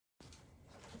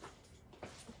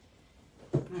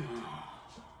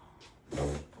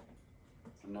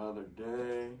Another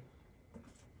day.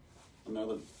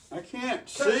 Another. I can't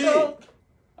see.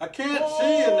 I can't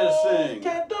see in this thing.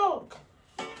 Cat dog.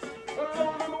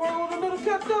 Another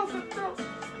cat dog.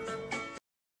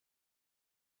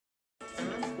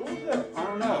 What was that? I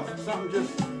don't know. Something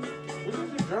just. What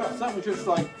did you drop? Something just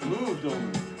like moved on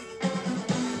me.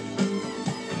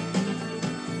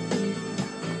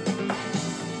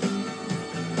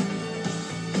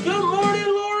 Good morning,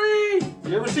 Lori.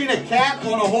 You ever seen a cat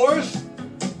on a horse?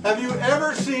 Have you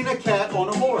ever seen a cat on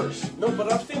a horse? No,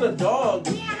 but I've seen a dog.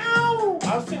 Meow.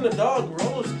 I've seen a dog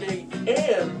roller skate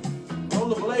and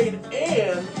rollerblade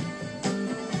and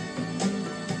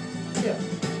yeah.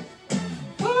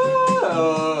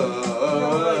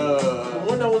 The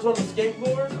one that was on the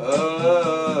skateboard.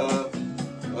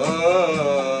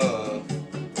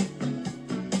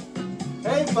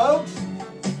 Hey, folks.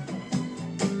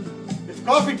 It's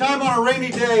coffee time on a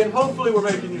rainy day, and hopefully we're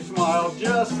making you smile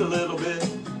just a little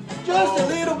bit. Just a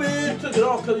little bit. You took it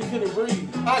off because you couldn't breathe.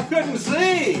 I couldn't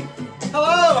see.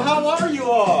 Hello, how are you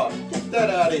all? Get that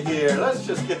out of here. Let's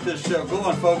just get this show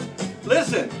going, folks.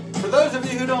 Listen, for those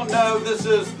of you who don't know, this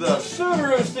is the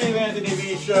SubaruSteve Anthony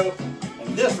V show,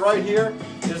 and this right here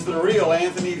is the real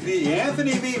Anthony V.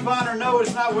 Anthony V. Vonner, no,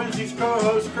 it's not Wednesday's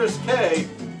co-host, Chris K.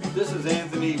 This is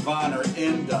Anthony Vonner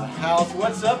in the house.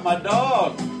 What's up, my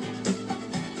dog?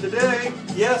 Today,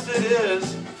 yes, it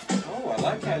is. Oh, I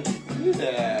like how you do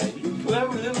that. You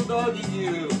clever little doggy,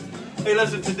 you. Hey,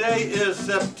 listen, today is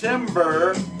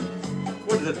September,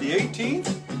 what is it, the 18th?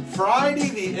 Friday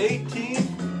the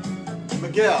 18th.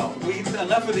 Miguel,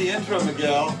 enough of the intro,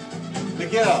 Miguel.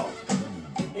 Miguel.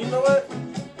 You know what?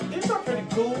 These are pretty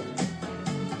cool.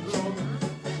 You know,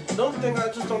 the only thing, I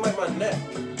just don't like my neck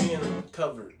being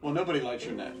covered. Well, nobody likes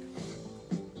your neck.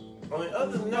 I mean,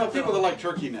 other than No, that, people that like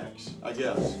turkey necks, I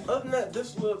guess. Other than that,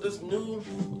 this new,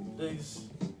 these.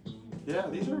 Yeah,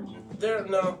 these are. They're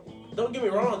no. Don't get me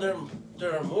wrong.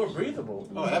 They're more breathable.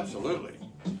 Oh, absolutely.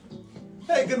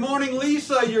 Hey, good morning,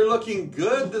 Lisa. You're looking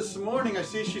good this morning. I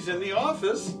see she's in the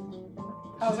office.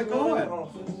 How's it going?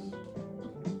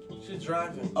 She's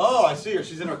driving. Oh, I see her.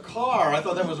 She's in her car. I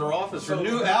thought that was her office. Her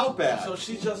new Outback. So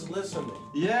she's just listening.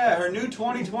 Yeah, her new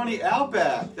 2020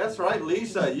 Outback. That's right,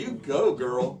 Lisa. You go,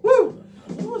 girl. Woo!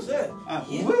 What was that?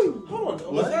 Woo! Hold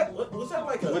on. Was that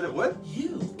like a? What?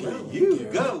 You go. You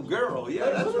go, girl. Yeah,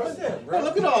 Hey, that's what right. was that, bro? Hey,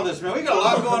 look at all this, man. We got a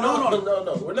lot going on.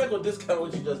 No. We're not going to discount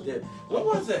what you just did. What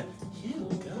was that? You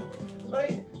go.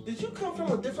 Like, did you come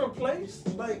from a different place?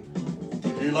 Like,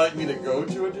 Would you like me to go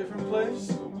to a different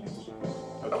place?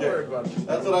 I'm worried about you.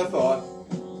 That's what I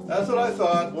thought. That's what I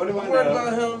thought. What do I know? I'm worried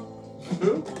about him.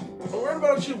 Who? I'm worried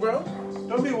about you, bro.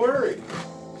 Don't be worried.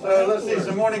 So let's see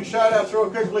some morning shout-outs real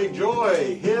quickly.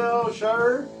 Joy, Hill,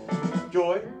 Sher,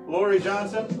 Joy, Lori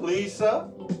Johnson,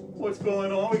 Lisa. What's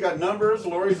going on? We got numbers.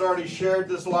 Lori's already shared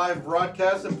this live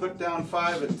broadcast and put down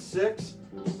 5 and 6.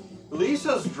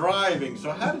 Lisa's driving,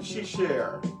 so how did she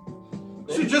share?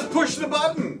 She just pushed the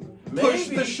button. Push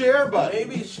the share button.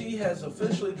 Maybe she has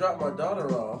officially dropped my daughter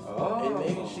off, and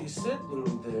maybe she's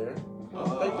sitting there.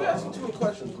 Like, you're asking too many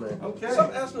questions, man. Okay.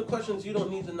 Stop asking the questions you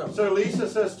don't need to know. So Lisa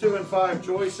says 2 and 5.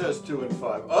 Joy says 2 and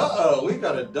 5. Uh-oh, we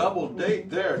got a double date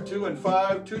there. 2 and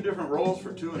 5. 2 different rolls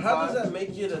for 2 and 5. How does that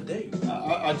make it a date?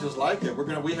 I just like it.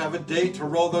 We have a date to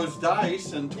roll those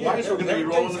dice, and twice we're going to be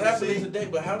rolling them to see. Today,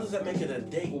 but how does that make it a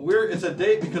date? It's a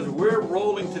date because we're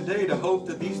rolling today to hope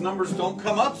that these numbers don't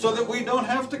come up, so that we don't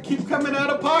have to keep coming out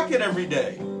of pocket every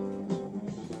day.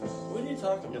 What are you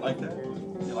talking about? You like that?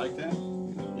 You like that?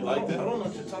 You like that? I don't know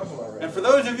what you're talking about right And for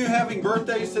those of you having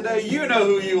birthdays today, you know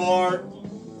who you are.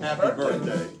 Happy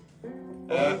birthday.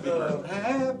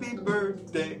 Happy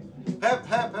birthday.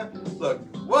 Look,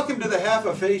 welcome to the Half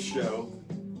a Face show.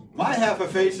 My half a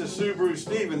face is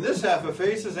SubaruSteve, and this half a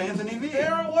face is Anthony V.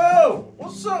 Aaron, whoa!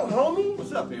 What's up, homie?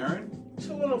 What's up, Aaron?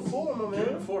 204, my man.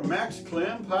 204. Max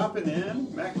Clem popping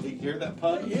in. Max, did you hear that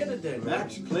pun? Yeah, today, man.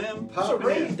 Max Clem popping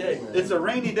in. It's a rainy day, man. It's a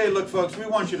rainy day. Look, folks, we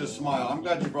want you to smile. I'm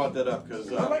glad you brought that up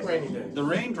because I like rainy days. The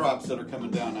raindrops that are coming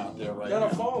down out there right now. They're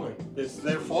falling.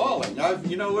 They're falling.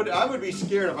 You know what? I would be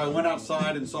scared if I went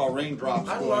outside and saw raindrops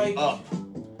going up.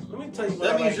 Let me tell you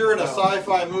what that means you're in a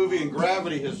sci-fi movie and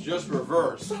gravity has just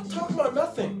reversed. Stop talking about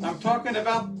nothing. I'm talking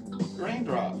about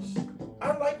raindrops.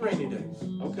 I like rainy days.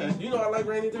 Okay. You know I like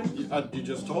rainy days? You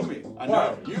just told me. I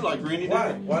know. Why? You like rainy days.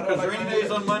 Why? Why do I Because like rainy days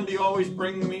on Monday always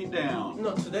bring me down.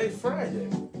 No, today's Friday.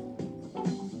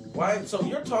 Why? So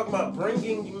you're talking about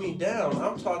bringing me down.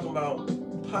 I'm talking about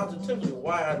positively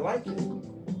why I like it.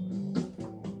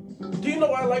 Do you know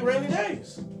why I like rainy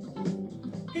days?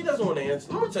 He doesn't want to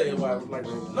answer. I'm going to tell you why I like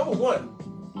rainy days. Number one,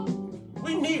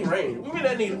 We need rain. We may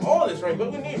not need all this rain,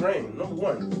 but we need rain, number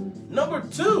one. Number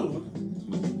two,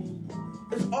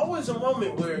 it's always a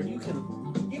moment where you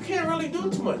can't really do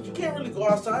too much. You can't really go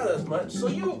outside as much. So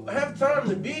you have time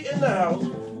to be in the house,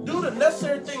 do the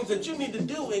necessary things that you need to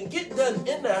do, and get done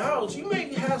in the house. You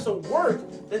may have some work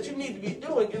that you need to be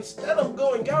doing. Instead of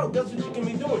going out, guess what you can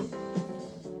be doing?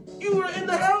 You are in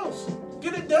the house.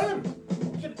 Get it done.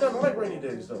 Get it done. I like rainy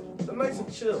days, though. They're nice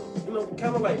and chill. You know,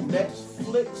 kind of like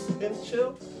Netflix and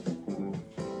chill.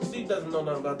 Steve doesn't know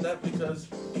nothing about that because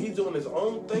he's doing his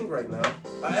own thing right now.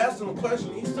 I asked him a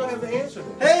question. He still hasn't answered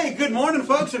it. Hey, good morning,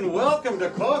 folks, and welcome to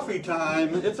Coffee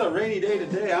Time. It's a rainy day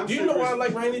today. Do you know why I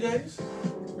like rainy days?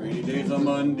 Rainy days on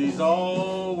Mondays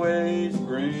always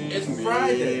bring It's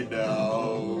Friday. me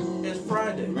down. It's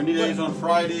Friday. Rainy days on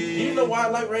Friday. Do you know why I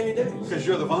like rainy days? Because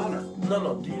you're the Vonner.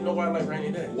 No. Do you know why I like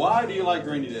rainy days? Why do you like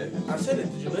rainy days? I said it.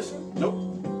 Did you listen? Nope.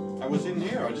 I was in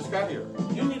here. I just got here.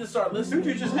 You need to start listening.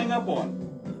 Who'd you just hang up on?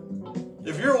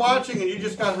 If you're watching and you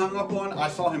just got hung up on, I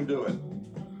saw him do it.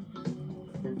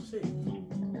 See.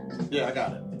 Yeah, I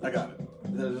got it.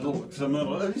 There's some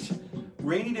little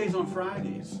rainy days on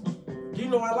Fridays. Do you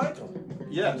know I like them?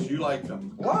 Yes, you like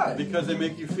them. Why? Because they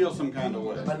make you feel some kind of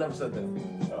way. I never said that.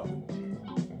 Oh.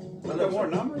 We've got more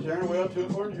numbers. Aaron, we have 2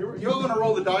 and 4. You're going to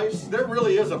roll the dice. There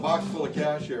really is a box full of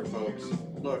cash here, folks.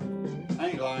 Look, I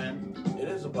ain't lying. It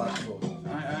is a box full.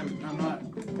 I'm not.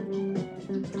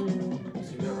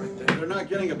 See that right there? They're not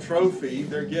getting a trophy.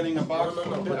 They're getting a box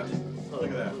full of cash. Look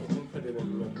at that. Put it in the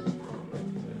middle. Right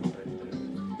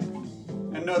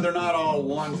there. And no, they're not all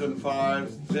 1s and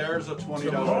 5s. There's a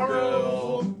 $20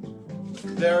 Tomorrow. bill.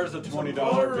 There's a $20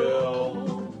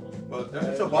 bill. But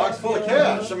it's a box full of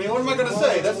cash. I mean, what am I going to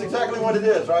say? That's exactly what it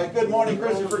is, right? Good morning,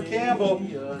 Christopher Campbell.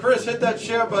 Chris, hit that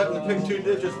share button to pick 2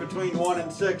 digits between 1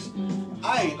 and 6.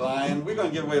 I ain't lying. We're going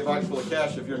to give away a box full of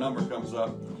cash if your number comes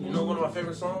up. You know one of my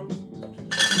favorite songs?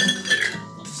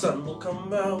 The sun will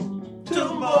come out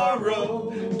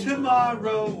tomorrow.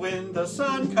 Tomorrow when the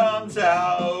sun comes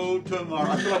out.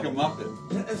 Tomorrow. I feel like a Muppet.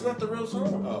 It's not the real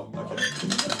song. Oh, okay.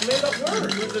 It's made up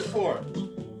words. Who's this for?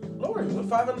 Lori with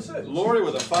 5 and a 6. Lori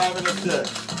with a 5 and a 6.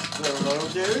 So,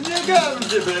 okay, you got him,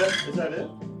 Jibit. Is that it?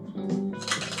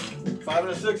 5 and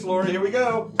a 6, Lori. Here we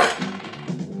go.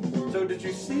 So, did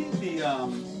you see the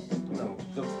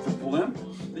blimp?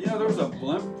 You know, there was a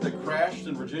blimp that crashed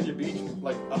in Virginia Beach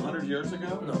like 100 years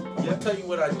ago. No, I'm gonna tell you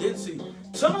what I did see.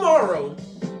 Tomorrow,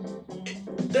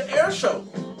 the air show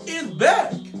is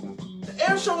back. The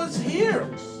air show is here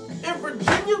in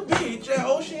Virginia Beach at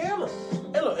Oceana.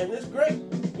 And look, and it's great.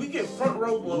 We get front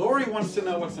row. Lori wants to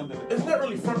know what's something. It's not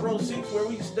really front row seats where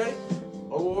we stay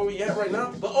or where we at right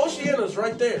now, but Oceana's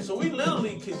right there. So we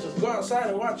literally can just go outside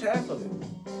and watch half of it. You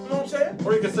know what I'm saying?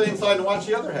 Or you can stay inside and watch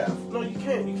the other half. No, you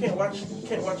can't. You can't watch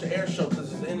an air show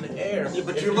because it's in the air. Yeah,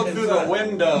 but you look through the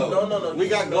window. No. We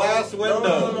got glass windows.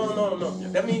 No.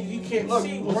 That means you can't Look,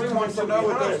 see what's Lori coming wants to from know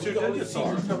what behind. those 2 You can only digits see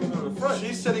are. what's coming from the front.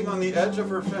 She's sitting on the edge of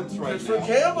her fence right For now.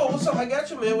 Campbell, what's up? I got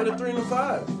you, man, with a 3 and a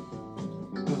 5.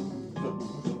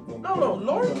 No,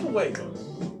 Lori can wait.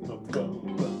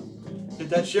 Hit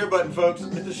that share button, folks.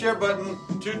 Hit the share button.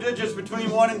 2 digits between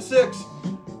 1 and 6.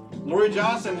 Lori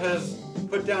Johnson has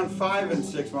put down 5 and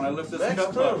 6 when I lift this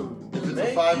cup up. If it's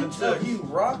a 5 and 6. You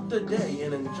rock the day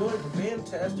and enjoy the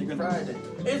fantastic Friday.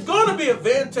 It's going to be a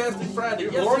fantastic Friday.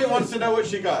 Yes, Lori wants to know what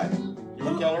she got. You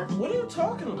want to tell her? What are you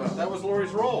talking about? That was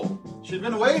Lori's roll. She's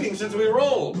been waiting since we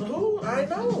rolled. Who? I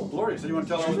know. Lori, so you want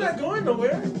to tell her? She's not going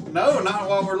nowhere. No, not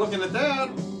while we're looking at that.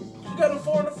 She got a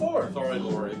 4 and a 4. Sorry,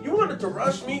 Lori. You wanted to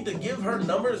rush me to give her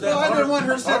numbers that No, I didn't want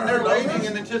her sitting there waiting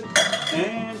in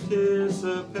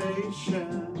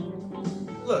anticipation.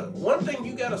 Look, one thing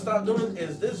you gotta stop doing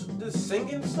is this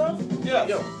singing stuff. Yeah.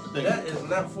 Yo, that is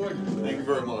not for you. Thank you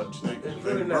very much. Thank you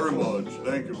very much.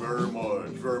 Thank you very much.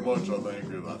 Very much, I thank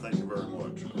you. I thank you very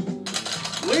much.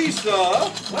 Lisa!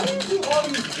 Why do you do all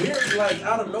these weird, like,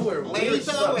 out of nowhere weird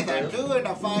Lisa, stuff, with man? a 2 and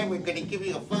a 5, we're going to give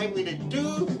you a 5 with a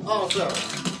 2 also.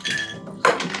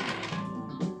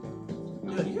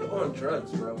 Yeah, you're on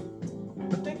drugs, bro.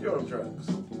 I think you're on drugs.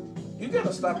 You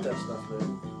gotta stop that stuff,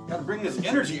 man. Gotta bring this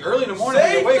energy early in the morning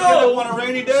Say to wake no. up on a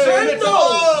rainy day. Say And it's, no.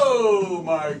 oh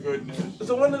my goodness. It's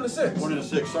a 1 and a 6. 1 and a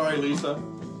 6. Sorry, Lisa.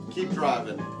 Keep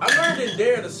driving. I learned in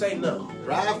Dare to say no.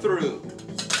 Drive through.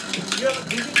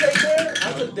 Did you take Dare?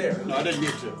 I took Dare. No, I didn't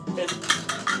get to. And,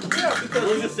 yeah, because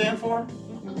What does it stand for?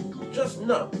 just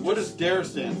no. What does DARE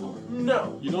stand for?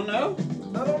 No. You don't know?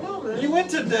 I don't know, man. You went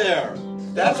to DARE.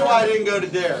 That's why I didn't go to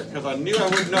DARE, because I knew I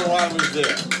wouldn't know why I was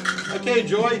there. Okay,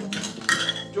 Joy.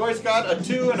 Joy's got a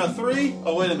 2 and a 3.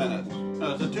 Oh, wait a minute.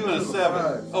 No, it's a 2 and a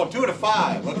 7. Oh, 2 and a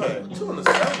 5. Okay. 2 and a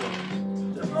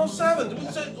 7. There's no 7. We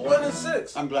said 1 and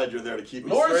 6. I'm glad you're there to keep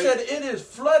me Lori straight. said it is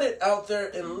flooded out there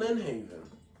in Lynn Haven.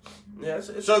 Yeah,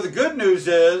 So the good news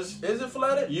is it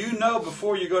flooded? you know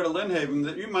before you go to Lynn Haven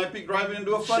that you might be driving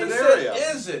into a flooded She area.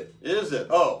 said, is it? Is it?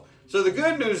 Oh. So the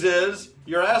good news is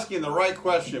you're asking the right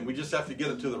question. We just have to get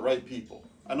it to the right people.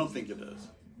 I don't think it is.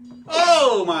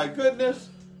 Oh my goodness.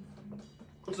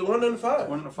 It's a 1 and a 5.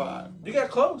 1 and a 5. You got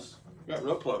close. Got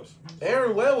real close.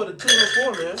 Aaron well with a 2 and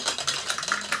a 4, man.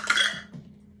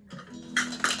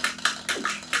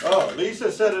 Oh,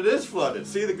 Lisa said it is flooded.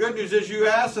 See, the good news is you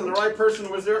asked and the right person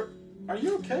was there. Are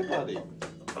you okay, buddy?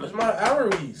 It's my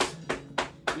arteries.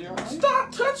 You all right?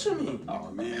 Stop touching me. Oh,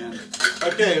 man.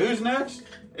 Okay, who's next?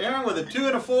 Aaron with a 2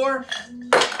 and a 4.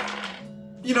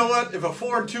 You know what? If a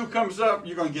 4 and 2 comes up,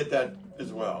 you're going to get that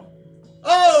as well.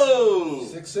 Oh!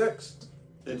 6-6.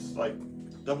 It's like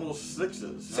double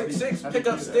sixes. 6-6. How do Pick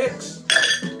you up do that? sticks.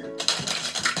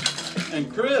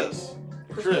 And Chris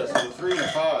with a 3 and a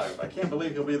 5. I can't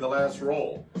believe he'll be the last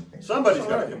roll. Somebody's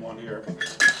got to get one here.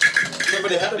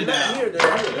 Somebody help me now. Here.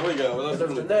 There we go.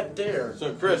 There's a net there.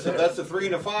 So Chris, if that's a 3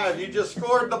 and a 5, you just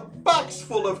scored the box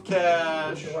full of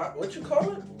cash. What you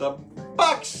call it? The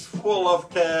box full of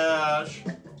cash.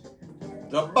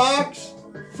 The box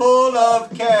full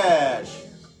of cash.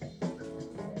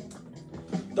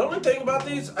 The only thing about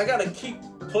these, I gotta keep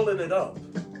pulling it up.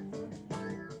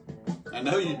 I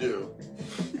know you do.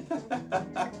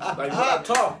 Like when I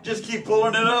talk. Just keep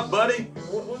pulling it up, buddy.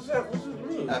 What's that? What's it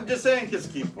mean? I'm just saying,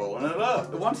 just keep pulling it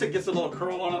up. Once it gets a little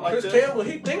curl on it like Chris this. Campbell,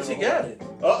 he thinks he got it.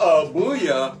 Uh-oh,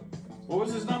 booyah. What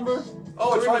was his number?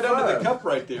 Oh, it's 3 right and under 5. the cup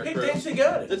right there, He Chris. thinks he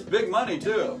got it. It's big money,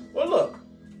 too. Well, look.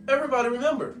 Everybody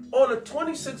remember, on the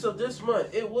 26th of this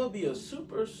month, it will be a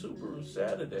Subaru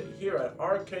Saturday here at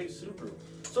RK Subaru.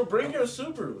 So bring your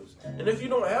Subarus. And if you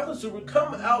don't have a Subaru,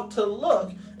 come out to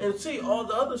look and see all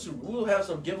the other Subarus. We'll have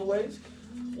some giveaways.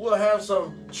 We'll have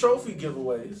some trophy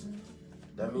giveaways.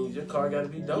 That means your car got to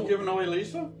be You dope. giving away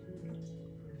Lisa?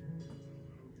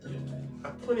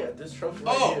 I'm pointing at this trophy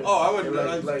right here. I would. And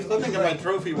I was thinking of my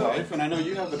trophy wife, and I know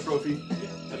you have a trophy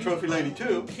lady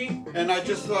too. And I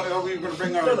just thought, we were going to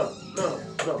bring our. No.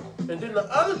 And then the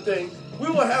other thing, we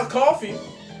will have coffee.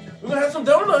 We're going to have some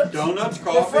donuts. Donuts,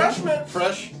 coffee. Refreshments.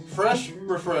 Fresh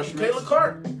refreshments. Kayla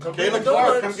Clark. Kayla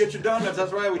Clark, come get your donuts.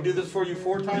 That's right. We do this for you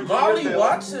 4 times a Molly year.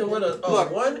 Watson with a Look,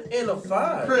 1 and a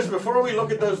 5. Chris, before we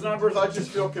look at those numbers, I just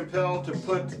feel compelled to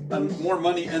put more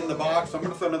money in the box. I'm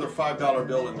going to throw another $5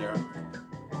 bill in there.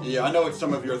 Yeah, I know what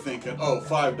some of you are thinking. Oh,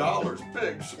 $5,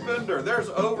 big spender. There's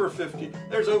over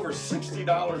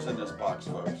 $60 in this box,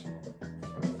 folks.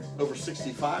 Over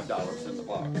 $65 in the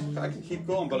box. I can keep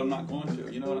going, but I'm not going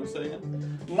to. You know what I'm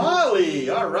saying? Molly!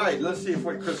 All right, let's see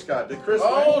what Chris got. Did Chris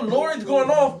Oh, win? Lori's going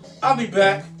off. I'll be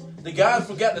back. The guy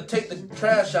forgot to take the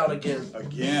trash out again.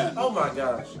 Again. Oh, my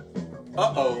gosh.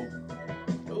 Uh-oh.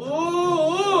 Ooh.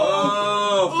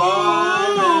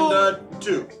 Oh, 5 and a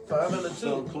 2. 5 and a 2.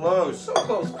 So close. So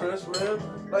close, Chris,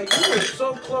 man. Like, you were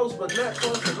so close, but not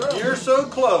close enough. You're so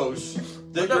close that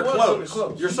But that you're was close. really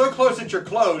close. You're so close that you're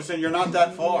close, and you're not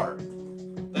that far.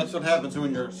 That's what happens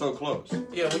when you're so close.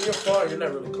 Yeah, when you're far, you're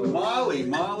not really close. Molly.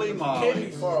 You can't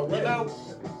be far away. You know,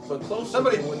 but close.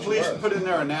 somebody to what you please are. put in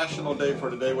there a national day for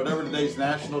today, whatever today's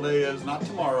national day is. Not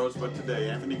tomorrow's, but today.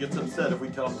 Anthony gets upset if we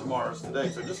tell him tomorrow's today.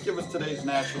 So just give us today's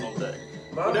national day.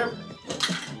 Molly. Whatever.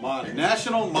 Molly.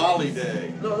 National Molly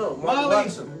Day. No, Molly,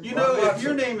 Watson. you know, Molly if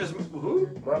your Watson. name is who?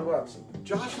 Molly Watson.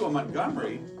 Joshua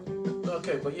Montgomery.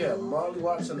 Okay, but yeah, Molly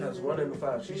Watson has 1 and a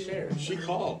 5. She shared. She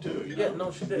called too. You know? Yeah, no,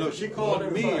 she didn't. No, she 1 called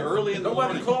and me 5. early in the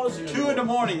morning. Nobody calls you. 2 in the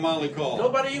morning, Molly called.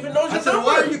 Nobody even knows I your said, number.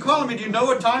 why are you calling me? Do you know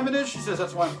what time it is? She says,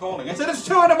 that's why I'm calling. I said, it's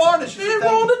 2 in the morning. She said,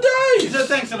 roll the dice. She said,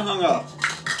 thanks, and hung up.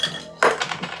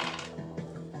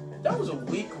 That was a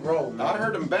weak roll, man. I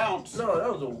heard him bounce. No,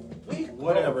 that was a weak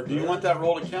Whatever. roll. Do you want that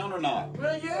roll to count or not?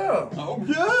 Man, yeah. Oh,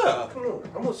 yeah. Come on.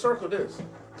 I'm going to circle this.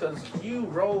 Because you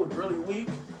rolled really weak.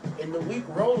 And the weak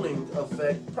rolling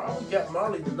effect probably got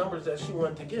Molly the numbers that she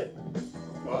wanted to get.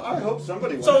 Well, I hope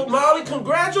somebody wins. So, Molly,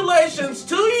 congratulations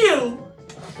to you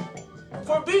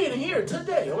for being here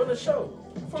today on the show.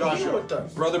 For being Joshua, with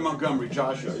us. Brother Montgomery,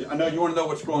 Joshua, I know you want to know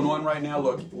what's going on right now.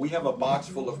 Look, we have a box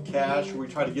full of cash we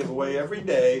try to give away every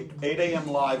day, 8 a.m.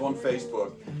 live on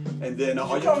Facebook. And then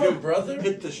all you call have to him brother?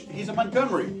 he's a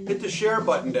Montgomery. Hit the share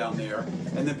button down there,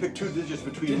 and then pick 2 digits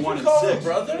between Did 1 you and call 6. him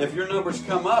brother? If your numbers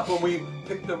come up when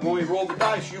we roll the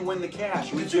dice, you win the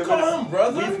cash. Did you call him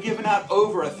brother? We've given out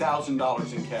over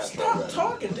 $1,000 in cash Stop already.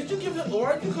 talking. Did you give it?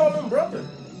 Why'd you call him brother?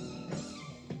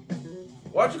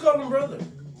 Why'd you call him brother?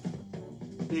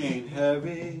 He ain't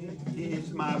heavy.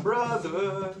 He's my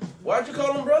brother. Why'd you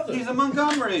call him brother? He's a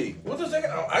Montgomery. What does that?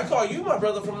 I call you my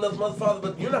brother from another mother father,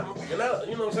 but you're not. You know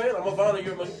what I'm saying? I'm a Vonner.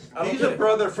 You're. I don't He's get a it.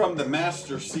 brother from the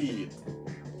master seed.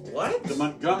 What? The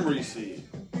Montgomery seed.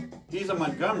 He's a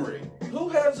Montgomery. Who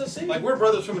has a seed? Like we're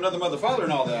brothers from another mother father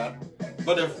and all that.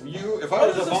 But if I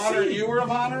was a Vonner and you were a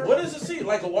Vonner, what is a seed?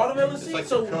 Like a watermelon seed? like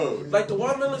so the code. Like the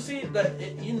watermelon seed that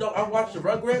I watched the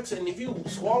Rugrats, and if you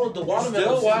swallow the watermelon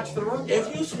still seed, watch the Rugrats.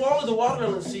 if you swallow the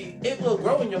watermelon seed, it will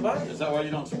grow in your body. Is that why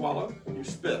you don't swallow? You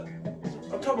spit.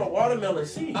 I'm talking about watermelon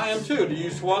seeds. I am too. Do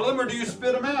you swallow them or do you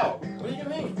spit them out? What do you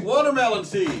mean? Watermelon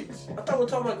seeds. I thought we were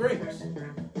talking about grapes.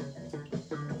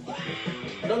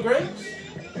 No grapes?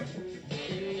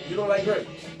 You don't like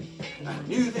grapes? I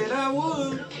knew that I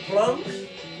would. Plums?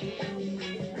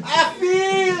 I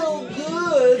feel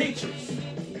good. Peaches?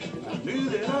 I knew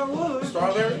that I would.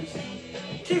 Strawberries?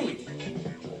 Kiwi?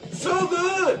 So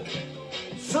good.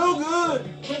 So good.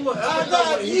 I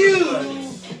got you.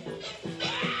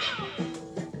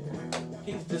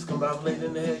 He's discombobulated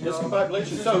in the head, y'all. Discombobulation.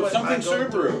 This is So what something I go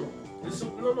Subaru. through.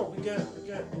 No, we got,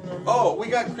 Oh, we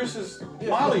got Chris's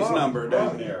Molly's number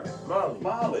down here.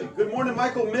 Molly. Good morning,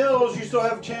 Michael Mills. You still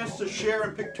have a chance to share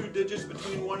and pick 2 digits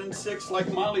between 1 and 6 like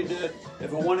Molly did.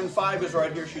 If a 1 and 5 is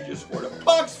right here, she just scored a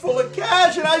box full of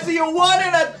cash, and I see a 1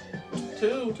 and a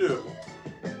 2. 2.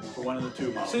 For 1 and a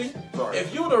 2, Molly. See? Sorry.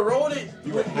 If you would have rolled it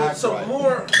You with were some right.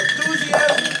 more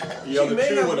enthusiasm, The she other may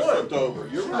 2 have would have won. flipped over.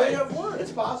 You're She right. may have won.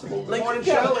 It's possible. Good Like, morning,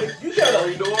 you gotta- Shelly. you gotta-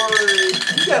 Shelly Dory.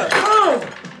 You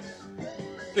gotta,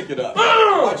 Pick it up.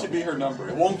 Oh! Watch it be her number.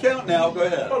 It won't count now. Go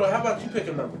ahead. hold on, how about you pick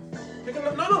a number? Pick a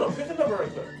number. No, pick a number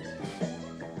right there.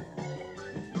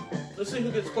 Let's see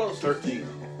who gets closer. 13.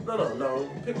 No.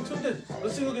 Pick 2 digits.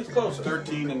 Let's see who gets closer.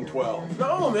 13 and 12.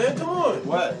 No, man, come on.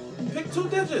 What? Pick 2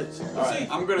 digits. Let's All right, see.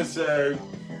 I'm going to say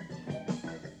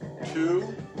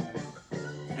 2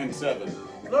 and 7.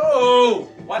 No.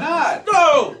 Why not?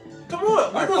 No. Come on. All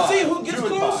We're right, going to see 5. who gets 2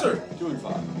 and closer. 5. 2 and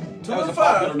 5. 2 That was and a 5.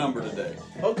 popular number today.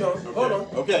 Okay, hold on.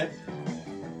 Okay.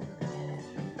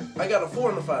 I got a 4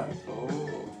 and a 5. Oh.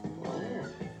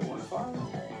 4 and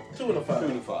 5? 2 and a 5. 2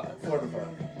 and 5. 4 and a 5.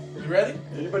 You ready?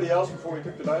 Anybody else before we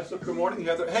pick the dice up? Good morning,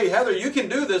 Heather. Hey, Heather, you can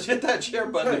do this. Hit that share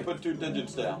button and put 2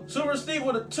 digits down. SubaruSteve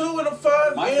with a 2 and a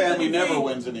 5. My Anthony family never V.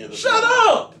 wins any of this. Shut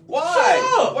up! Why?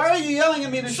 Shut up! Why are you yelling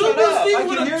at me to shut up? I SubaruSteve can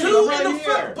with hear a you. 2 I'm and a right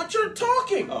 5. here. But you're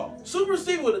talking. Oh.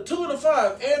 SubaruSteve with a 2 and a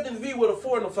 5. Anthony V with a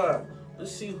 4 and a 5.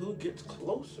 Let's see who gets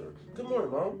closer. Good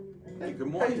morning, Mom. Hey, good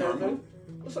morning, Hey, Norma.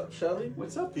 What's up, Shelly?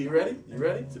 What's up, You people? ready? You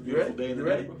ready? It's a You beautiful ready? day in You the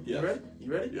ready? neighborhood. You Yes. ready?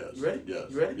 You ready? Yes. You ready? Yes.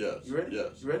 You ready? Yes. You ready?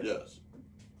 Yes. You ready? Yes.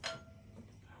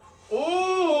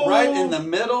 Ooh! Right in the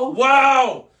middle.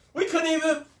 Wow! We couldn't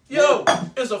even. Yo,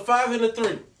 it's a 5 and a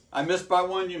 3. I missed by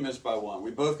 1. You missed by 1.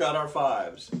 We both got our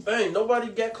 5s. Dang, nobody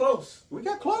got close. We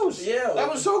got close. Yeah, That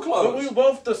was so close. But we were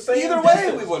both the same. Either way,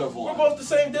 distance. we would have won. We're both the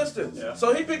same distance. Yeah.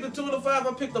 So he picked the 2 and a 5.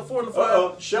 I picked the 4 and a 5.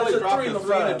 Uh-oh. Shelly It's a dropped 3 the and a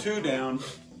 3 and a 5. 2 down.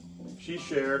 She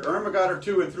shared. Irma got her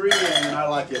 2 and 3, and I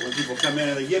like it when people come in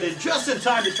and they get in just in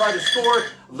time to try to score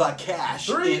the cash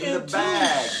 3 in and the 2.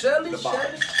 bag. Shelly, The box.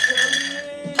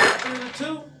 Shelly. 3 and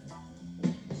 2.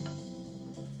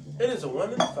 It is a 1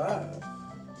 and 5.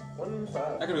 1 and 5.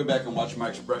 I gotta go back and watch my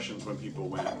expressions when people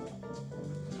win.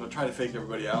 So I try to fake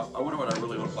everybody out. I wonder what I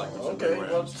really look like when Okay,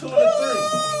 somebody well, wins. 2 and a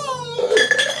 3.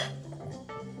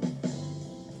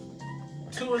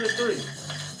 2 and a 3.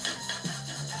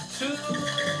 2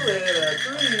 and a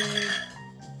 3.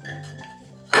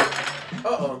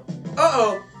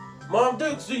 Uh-oh. Mom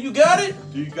Dukes, do you got it?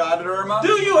 Do you got it, Irma?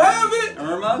 Do you have it?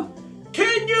 Irma?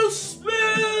 Can you smell?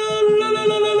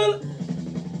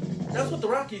 That's what the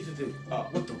Rock used to do. Oh.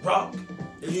 With the Rock.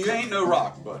 You ain't no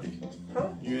rock, buddy. Huh?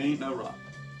 You ain't no rock.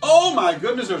 Oh my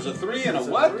goodness, there's a 3 and a It's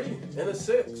what? 3 and a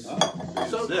 6. Oh, 3 and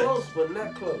So 6. close, but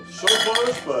not close. So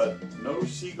close, but no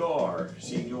cigar,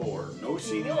 senor. No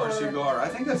senor cigar. I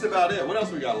think that's about it. What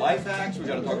else we got? Life hacks. We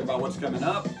got to talk about what's coming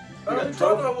up. We We got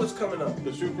talked about what's coming up.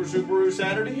 the Subaru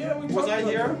Saturday. Yeah, we Was talked I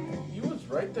about here? that. You was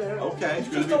right there. Okay, it's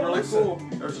You going to just be don't really listen. cool.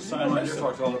 There's a You sign don't right here listen.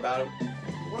 talks all about it.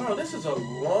 Wow, this is a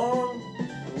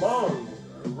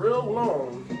real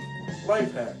long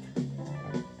life hack.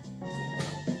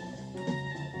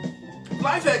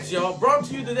 Life hacks, y'all, brought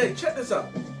to you today. Check this out.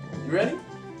 You ready?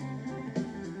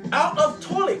 Out of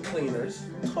toilet cleaners,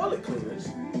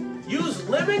 use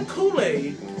lemon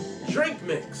Kool-Aid drink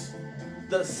mix.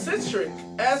 The citric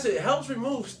acid helps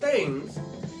remove stains,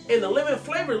 and the lemon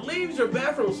flavor leaves your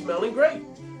bathroom smelling great.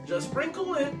 Just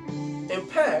sprinkle it in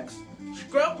packs,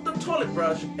 scrub with the toilet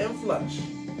brush, and flush.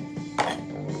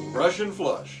 Brush and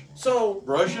flush. So,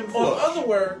 Brush and in flush. other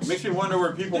words, Makes me wonder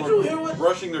where people Did you hear are what-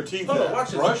 brushing their teeth hold on, at. watch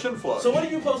this. Brush and flush. So what are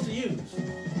you supposed to use?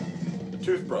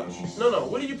 Toothbrush. No.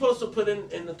 What are you supposed to put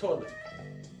in the toilet?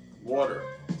 Water.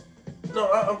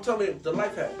 No, I'm telling you the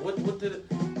life hack. What did it?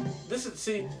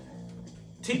 See,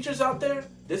 teachers out there.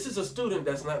 This is a student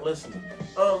that's not listening.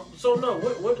 So no,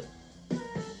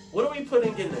 what are we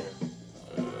putting in there?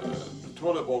 The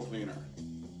toilet bowl cleaner.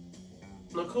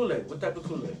 No, Kool-Aid. What type of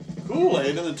Kool-Aid?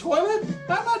 Kool-Aid in the toilet?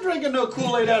 I'm not drinking no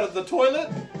Kool-Aid out of the toilet.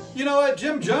 You know what?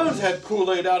 Jim Jones had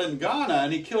Kool-Aid out in Ghana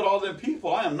and he killed all them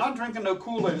people. I am not drinking no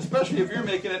Kool-Aid, especially if you're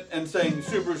making it and saying,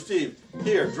 SubaruSteve,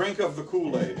 here, drink of the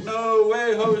Kool-Aid. No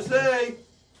way, Jose.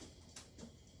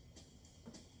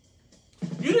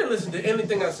 You didn't listen to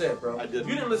anything I said, bro. I didn't.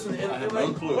 You didn't listen to anything. I have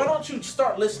no clue. Why don't you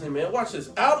start listening, man? Watch this.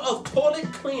 Out of toilet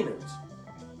cleaners,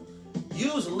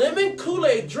 use lemon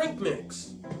Kool-Aid drink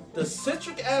mix. The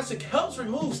citric acid helps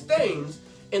remove stains,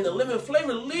 and the lemon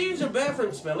flavor leaves your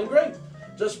bathroom smelling great.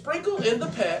 Just sprinkle in the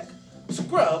pack,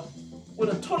 scrub with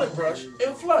a toilet brush,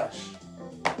 and flush.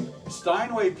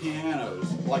 Steinway pianos,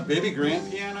 like baby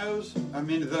grand pianos, I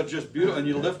mean, they're just beautiful. And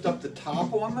you lift up the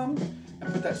top on them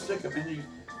and put that stick up, and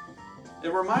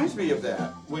it reminds me of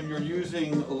that when you're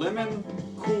using lemon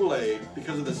Kool-Aid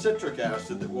because of the citric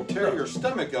acid that will tear your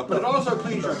stomach up, but it also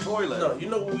cleans your toilet. No, you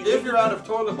know what we do? If you're out of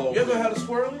toilet bowl. You ever had a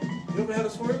swirly? You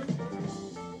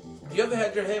ever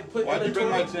had your head put Why'd in you a bring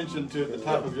my toilet? attention to the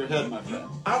top of your head, my friend?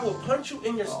 I will punch you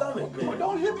in your stomach, Come on, man.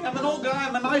 don't hit me. I'm an old guy.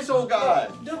 I'm a nice old guy.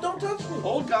 Don't touch me.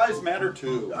 Old guys matter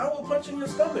too. I will punch in your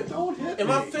stomach. Don't hit and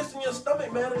me. my fist in your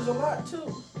stomach matters a lot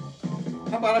too.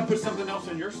 How about I put something else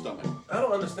in your stomach? I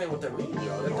don't understand what that means.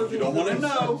 You don't want to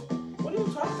know. What are you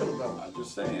talking about? I'm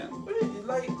just saying.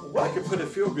 What? I could put a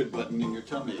feel-good button in your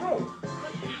tummy. Bro,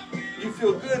 You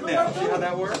feel good now. See how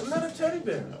that works? I'm not a teddy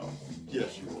bear. No.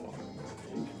 Yes, you are.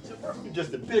 You're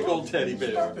just a big old teddy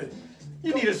bear. Stop it.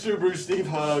 You need a SubaruSteve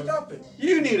hug. Stop it.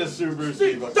 You need a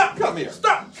SubaruSteve hug. Stop. Come here.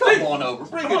 Stop. Come Steve. on over.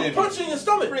 Bring I'm it gonna in punch here. you in your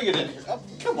stomach. Bring it in here. Oh,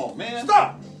 come on, man.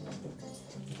 Stop.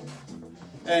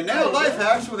 And now Life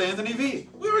Hacks with Anthony V.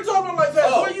 We were talking about life hacks.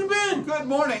 Oh. Where you been? Good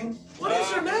morning. What is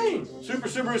your name? Super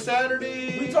Subaru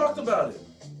Saturday. We talked about it.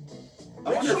 I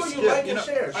Make wonder sure if you Skip, like and know,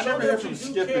 share. I Show never hear that from you do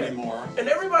Skip care. anymore. And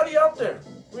everybody out there,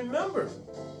 remember.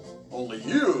 Only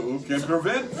you can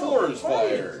prevent forest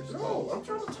fires. No, I'm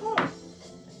trying to talk.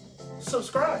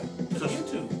 Subscribe to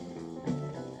YouTube.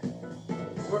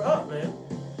 We're up, man.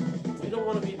 We don't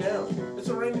want to be down. It's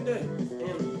a rainy day.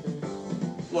 And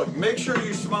Look, make sure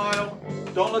you smile.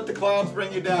 Don't let the clouds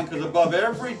bring you down, because above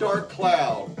every dark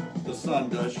cloud, the sun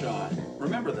does shine.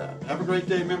 Remember that. Have a great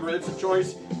day. Remember, it's a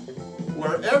choice.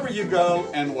 Wherever you go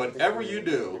and whatever you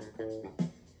do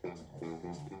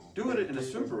it in a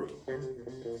Subaru.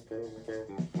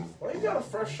 why you got a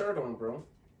fresh shirt on, bro?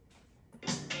 You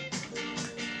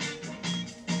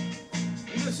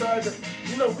decided,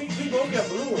 we both got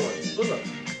blue on. Look.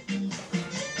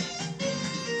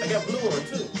 I got blue on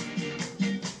too.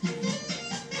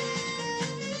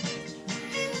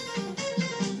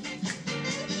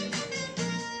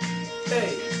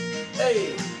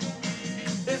 Hey,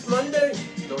 it's Monday.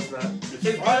 No, it's not.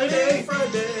 It's Friday,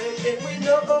 and we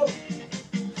know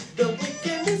the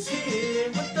weekend is here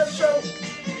with the show.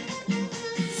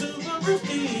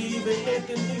 SubaruSteve and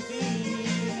Anthony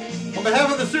V. On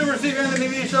behalf of the SubaruSteve Anthony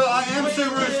V Show, I am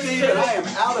SubaruSteve, and I am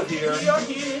out of here. We are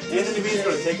here. Anthony V is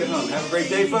going to take it home. Have a great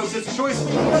day, folks. It's a choice.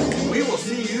 We will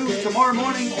see you tomorrow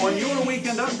morning on your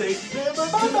weekend update.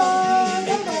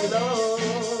 Bye-bye.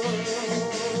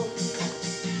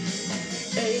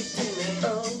 18 and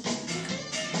 0.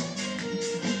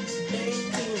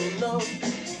 18 and 0.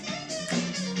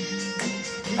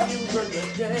 You run the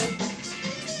game.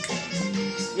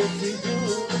 Yes, you do.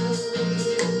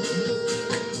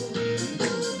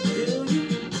 Do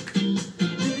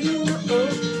you know?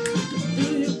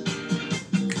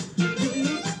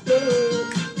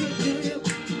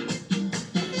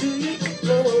 Do you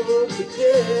know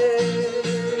today?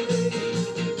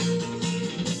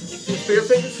 See spear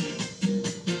fingers?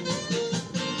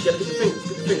 You gotta get the fingers,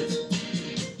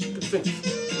 Get the fingers.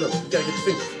 Look, you gotta get the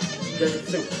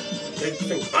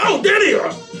fingers. Oh, there they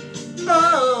are!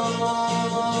 Oh.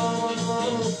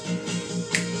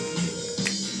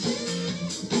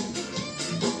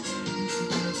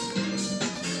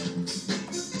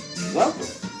 Welcome.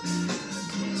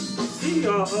 See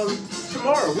y'all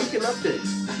tomorrow, weekend update.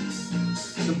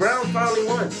 The Browns finally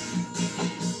won.